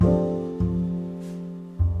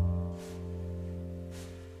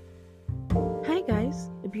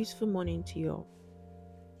beautiful morning to you all.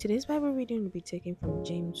 Today's Bible reading will be taken from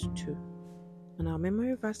James 2, and our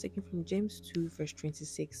memory verse taken from James 2, verse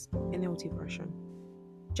 26, NLT version.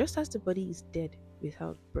 Just as the body is dead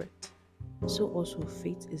without breath, so also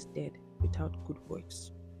faith is dead without good works.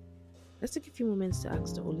 Let's take a few moments to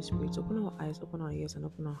ask the Holy Spirit to open our eyes, open our ears, and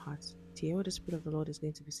open our hearts to hear what the Spirit of the Lord is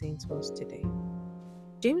going to be saying to us today.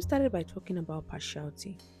 James started by talking about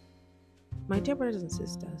partiality. My dear brothers and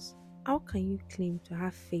sisters, how can you claim to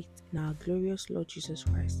have faith in our glorious Lord Jesus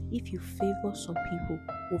Christ if you favor some people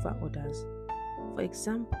over others? For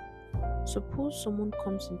example, suppose someone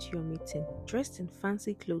comes into your meeting dressed in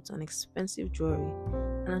fancy clothes and expensive jewelry,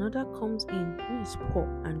 and another comes in who is poor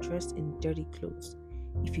and dressed in dirty clothes.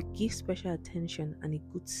 If you give special attention and a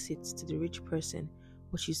good seat to the rich person,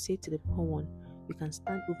 but you say to the poor one, you can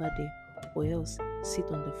stand over there, or else sit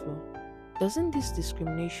on the floor. Doesn't this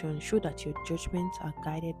discrimination show that your judgments are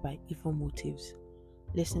guided by evil motives?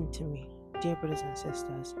 Listen to me, dear brothers and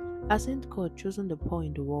sisters. Hasn't God chosen the poor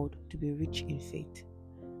in the world to be rich in faith?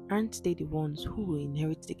 Aren't they the ones who will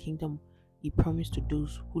inherit the kingdom He promised to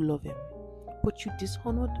those who love Him? But you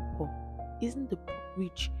dishonor the poor. Isn't the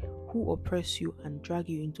rich who oppress you and drag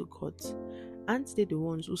you into courts? Aren't they the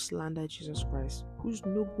ones who slander Jesus Christ, whose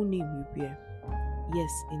noble name you bear?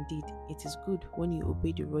 Yes, indeed, it is good when you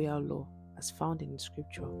obey the royal law as found in the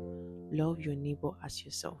scripture. Love your neighbor as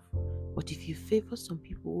yourself. But if you favor some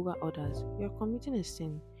people over others, you are committing a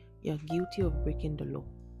sin. You are guilty of breaking the law.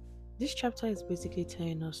 This chapter is basically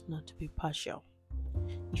telling us not to be partial.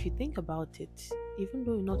 If you think about it, even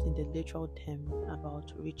though not in the literal term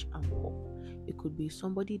about rich and poor, it could be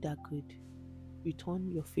somebody that could return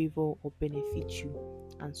your favor or benefit you,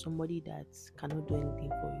 and somebody that cannot do anything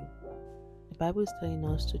for you. The Bible is telling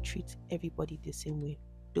us to treat everybody the same way,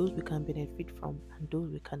 those we can benefit from and those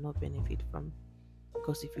we cannot benefit from.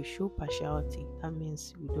 Because if you show partiality, that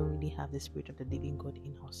means we don't really have the Spirit of the living God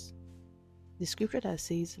in us. The scripture that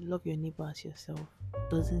says love your neighbor as yourself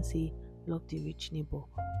doesn't say love the rich neighbor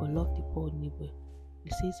or love the poor neighbor.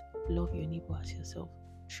 It says love your neighbor as yourself.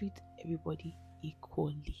 Treat everybody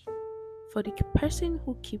equally. For the person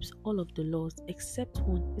who keeps all of the laws except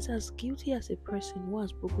one is as guilty as a person who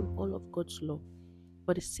has broken all of God's law.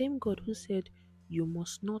 But the same God who said you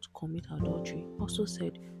must not commit adultery also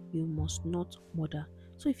said you must not murder.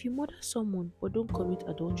 So if you murder someone but don't commit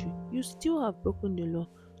adultery, you still have broken the law.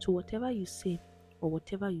 So whatever you say or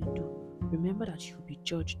whatever you do, remember that you will be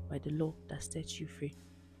judged by the law that sets you free.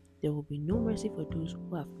 There will be no mercy for those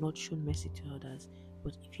who have not shown mercy to others.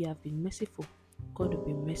 But if you have been merciful, God will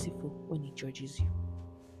be merciful when He judges you.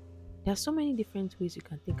 There are so many different ways you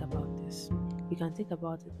can think about this. You can think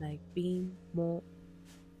about it like being more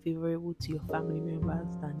favorable to your family members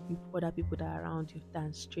than other people that are around you,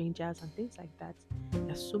 than strangers and things like that.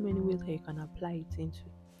 There are so many ways that you can apply it into.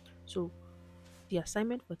 So the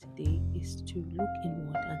assignment for today is to look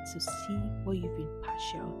inward and to see where you've been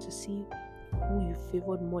partial, to see who you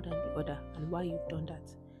favored more than the other and why you've done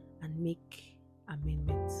that, and make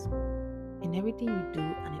amendments. In everything you do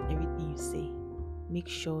and in everything you say, make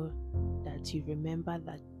sure that you remember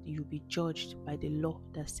that you'll be judged by the law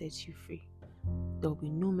that sets you free. There will be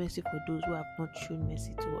no mercy for those who have not shown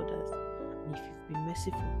mercy to others. And if you've been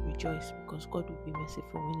merciful, rejoice, because God will be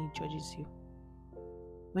merciful when He judges you.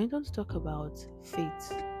 When you don't talk about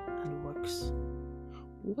faith and works,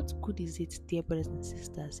 what good is it, dear brothers and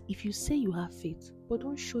sisters, if you say you have faith but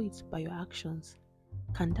don't show it by your actions?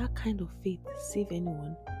 Can that kind of faith save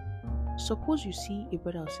anyone? Suppose you see a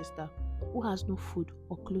brother or sister who has no food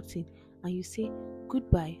or clothing and you say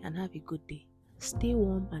goodbye and have a good day. Stay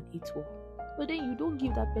warm and eat well. But then you don't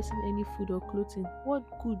give that person any food or clothing. What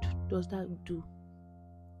good does that do?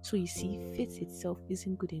 So you see, faith itself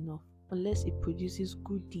isn't good enough. Unless it produces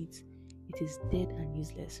good deeds, it is dead and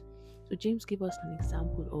useless. So James gave us an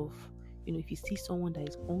example of, if you see someone that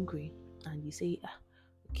is hungry and you say,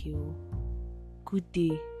 okay, good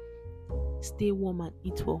day, stay warm and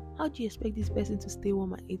eat well. How do you expect this person to stay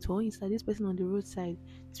warm and eat well? When you start this person on the roadside,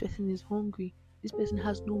 this person is hungry, this person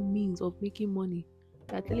has no means of making money.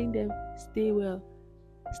 You are telling them, stay well,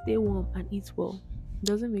 stay warm and eat well.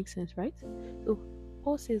 Doesn't make sense, right? So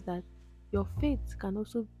Paul says that your faith can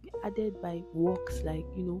also be added by works, like,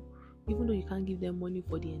 even though you can't give them money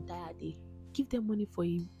for the entire day, give them money for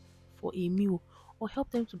a meal or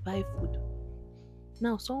help them to buy food.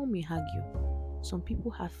 Now, someone may argue, some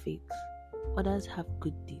people have faith, others have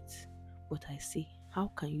good deeds. But I say,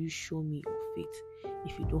 how can you show me your faith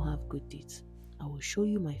if you don't have good deeds? I will show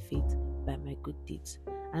you my faith by my good deeds.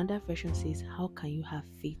 Another version says, how can you have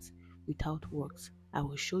faith without works? I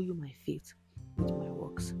will show you my faith with my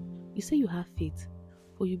works. You say you have faith,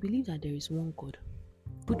 for you believe that there is one God.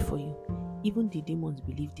 Good for you. Even the demons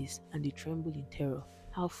believe this and they tremble in terror.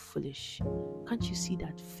 How foolish. Can't you see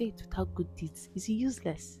that faith without good deeds is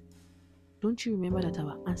useless? Don't you remember that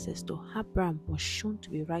our ancestor Abraham was shown to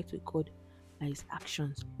be right with God by his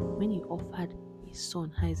actions when he offered his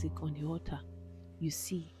son Isaac on the altar? You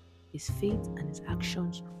see, his faith and his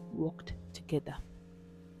actions worked together.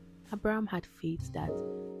 Abraham had faith that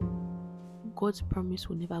God's promise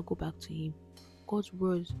will never go back to him. God's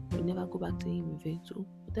words will never go back to him in vain. So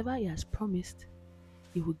whatever he has promised,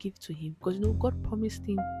 he will give to him. Because God promised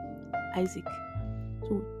him Isaac.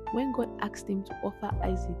 So when God asked him to offer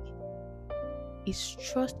Isaac, his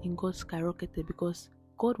trust in God skyrocketed because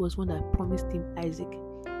God was one that promised him Isaac.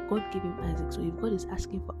 God gave him Isaac. So if God is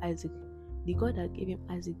asking for Isaac, the God that gave him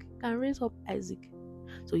Isaac can raise up Isaac.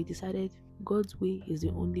 So he decided God's way is the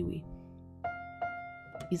only way.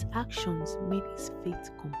 His actions made his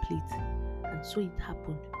faith complete. And so it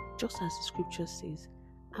happened, just as the scripture says,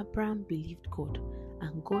 Abraham believed God,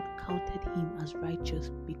 and God counted him as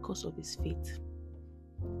righteous because of his faith.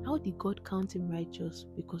 How did God count him righteous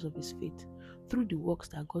because of his faith? Through the works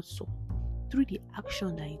that God saw, through the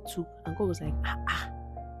action that he took. And God was like,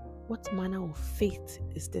 what manner of faith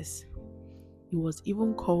is this? He was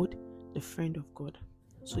even called the friend of God.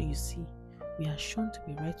 So you see, we are shown to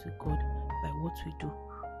be right with God by what we do,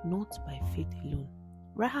 not by faith alone.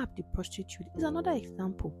 Rahab the prostitute is another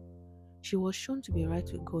example. She was shown to be right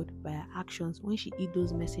with God by her actions when she hid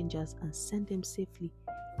those messengers and sent them safely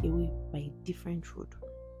away by a different road.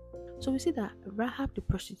 So we see that Rahab the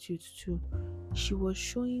prostitute too, she was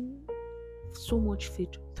showing so much faith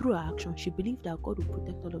through her action. She believed that God would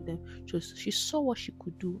protect all of them. She saw what she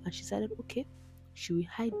could do and she decided, okay, she will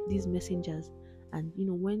hide these messengers, and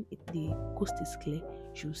when the coast is clear,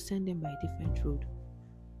 she will send them by a different road.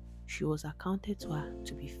 She was accounted to her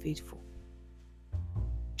to be faithful.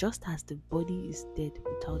 Just as the body is dead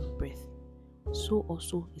without breath, so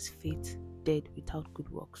also is faith dead without good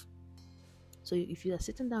works. So if you are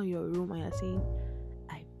sitting down in your room and you're saying,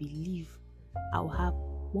 I believe I'll have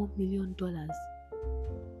 $1 million,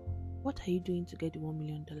 what are you doing to get the $1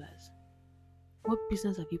 million? What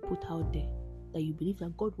business have you put out there that you believe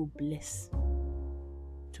that God will bless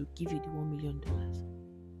to give you the $1 million?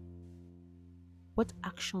 What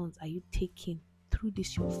actions are you taking through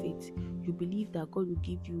this your faith? You believe that God will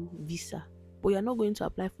give you visa, but you're not going to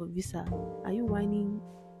apply for visa. Are you whining?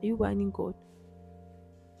 Are you whining God?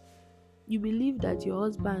 You believe that your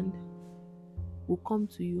husband will come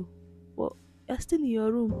to you, but you're still in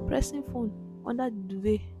your room pressing phone under the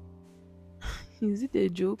duvet. Is it a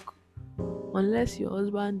joke? Unless your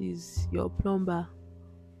husband is your plumber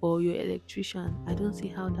or your electrician, I don't see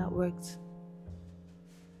how that works.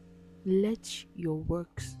 Let your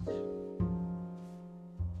works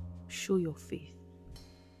show your faith.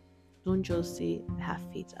 Don't just say, I have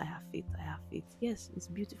faith, I have faith, I have faith. Yes, it's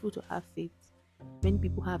beautiful to have faith. Many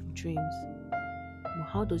people have dreams. But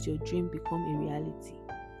how does your dream become a reality?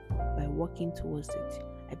 By working towards it.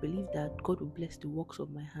 I believe that God will bless the works of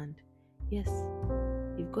my hand. Yes,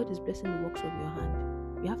 if God is blessing the works of your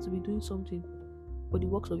hand, you have to be doing something for the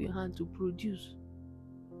works of your hand to produce.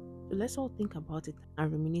 So let's all think about it and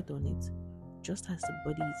ruminate on it. Just as the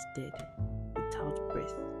body is dead without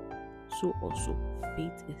breath, so also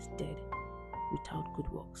faith is dead without good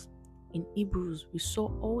works. In Hebrews, we saw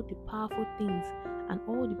all the powerful things and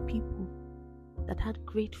all the people that had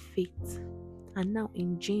great faith. And now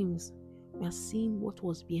in James, we are seeing what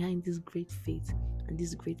was behind this great faith and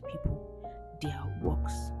these great people, their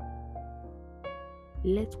works.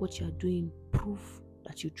 Let what you are doing prove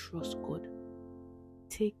that you trust God.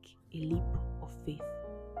 Take a leap of faith.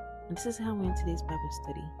 And this is how we end today's Bible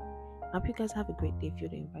study. I hope you guys have a great day if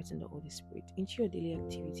you're inviting the Holy Spirit into your daily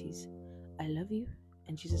activities. I love you,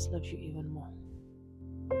 and Jesus loves you even more.